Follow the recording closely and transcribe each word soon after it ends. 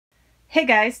Hey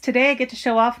guys, today I get to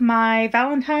show off my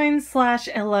Valentine /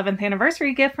 11th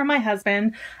anniversary gift from my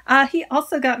husband. He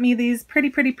also got me these pretty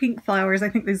pink flowers. I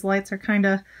think these lights are kind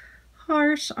of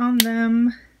harsh on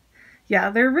them. Yeah,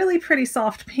 they're really pretty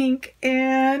soft pink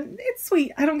and it's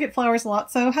sweet. I don't get flowers a lot,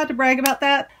 so I had to brag about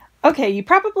that. Okay, you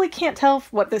probably can't tell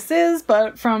what this is,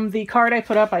 but from the card I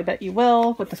put up, I bet you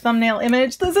will, with the thumbnail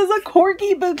image, this is a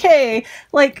corgi bouquet!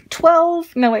 Like 9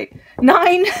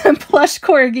 plush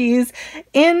corgis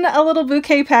in a little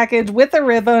bouquet package with a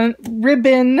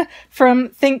ribbon from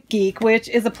ThinkGeek, which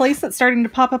is a place that's starting to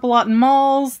pop up a lot in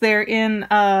malls. They're in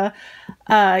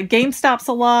GameStops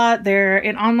a lot. They're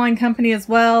an online company as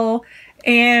well.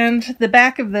 And the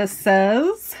back of this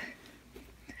says,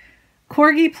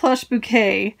 Corgi Plush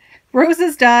Bouquet.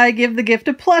 Roses die, give the gift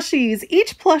of plushies.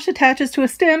 Each plush attaches to a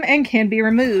stem and can be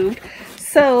removed.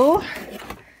 So,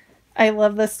 I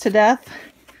love this to death.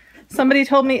 Somebody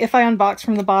told me if I unbox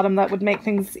from the bottom that would make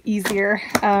things easier.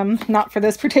 Not for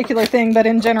this particular thing, but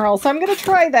in general. So I'm going to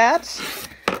try that.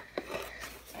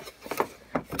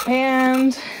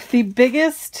 And the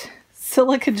biggest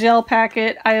silica gel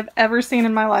packet I have ever seen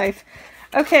in my life.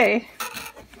 Okay.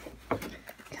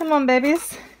 Come on,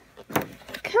 babies.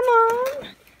 Come on.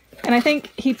 And I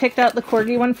think he picked out the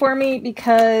corgi one for me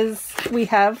because we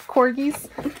have corgis.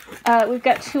 We've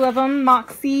got two of them,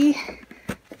 Moxie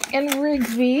and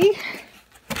Rigsby.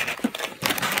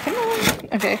 Come on.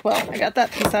 Okay, well, I got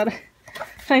that piece out.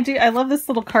 I love this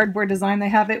little cardboard design. They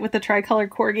have it with the tricolored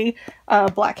corgi,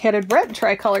 black-headed red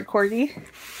tricolored corgi. And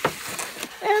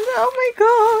oh my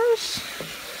gosh.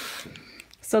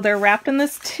 So they're wrapped in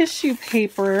this tissue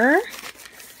paper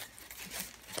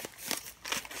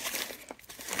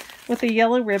with a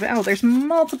yellow ribbon. Oh, there's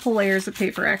multiple layers of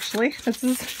paper, actually. This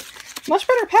is much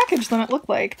better packaged than it looked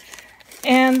like.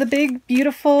 And the big,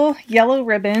 beautiful yellow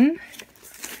ribbon.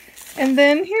 And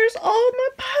then here's all my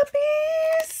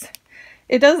puppies.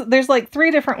 There's like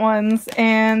 3 different ones.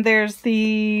 And there's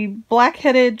the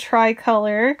black-headed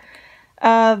tricolor,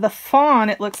 the fawn,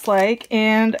 it looks like,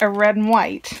 and a red and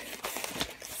white.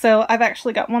 So I've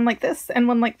actually got one like this and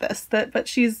one like this, but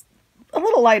she's a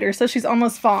little lighter, so she's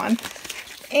almost fawn.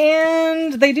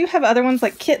 And they do have other ones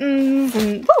like kittens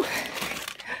and... Woo!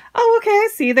 Oh, okay, I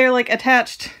see. They're like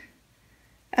attached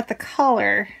at the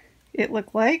collar, it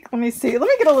looked like. Let me see. Let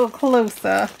me get a little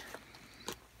closer.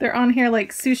 They're on here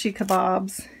like sushi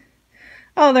kebabs.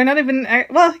 Oh, they're not even...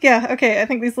 Well, yeah, okay. I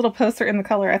think these little posts are in the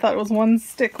color. I thought it was one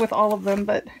stick with all of them,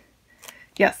 but...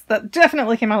 Yes, that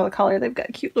definitely came out of the collar. They've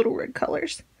got cute little red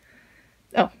colors.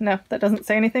 Oh, no, that doesn't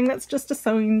say anything. That's just a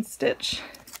sewing stitch.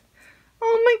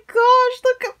 Oh my gosh,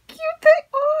 look how cute they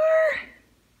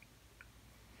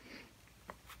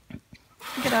are!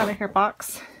 Get out of here,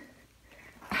 box.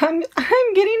 I'm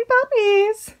getting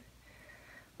puppies!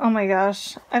 Oh my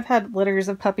gosh, I've had litters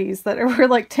of puppies that were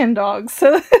like 10 dogs,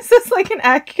 so this is like an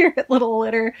accurate little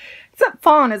litter. Except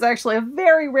fawn is actually a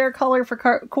very rare color for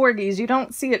corgis. You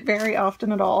don't see it very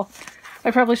often at all.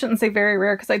 I probably shouldn't say very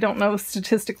rare because I don't know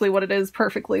statistically what it is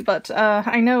perfectly, but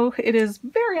I know it is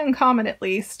very uncommon at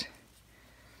least.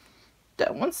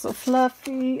 That one's so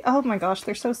fluffy. Oh my gosh,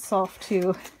 they're so soft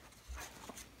too.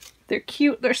 They're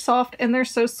cute, they're soft, and they're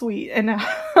so sweet. And now,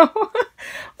 where am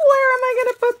I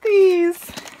gonna put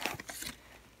these?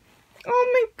 Oh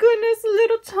my goodness,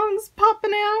 little tongues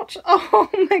popping out. Oh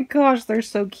my gosh, they're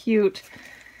so cute.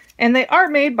 And they are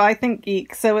made by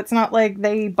ThinkGeek, so it's not like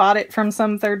they bought it from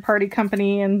some third-party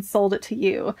company and sold it to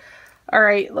you.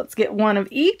 Alright, let's get one of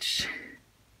each.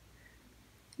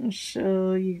 I'll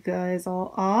show you guys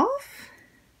all off.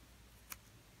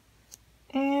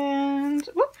 And,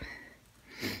 whoop.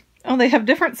 Oh, they have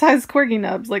different size corgi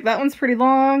nubs. Like, that one's pretty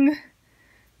long,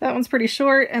 that one's pretty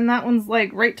short, and that one's,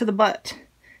 like, right to the butt.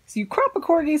 So you crop a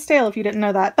corgi's tail if you didn't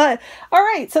know that. But,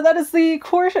 alright, so that is the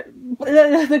Corgi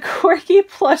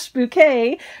Plush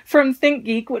Bouquet from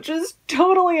ThinkGeek, which is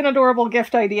totally an adorable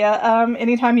gift idea.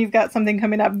 Anytime you've got something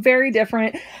coming up very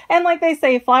different. And like they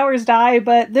say, flowers die,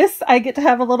 but this, I get to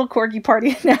have a little corgi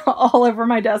party now all over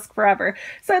my desk forever.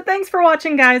 So thanks for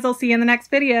watching, guys. I'll see you in the next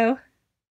video.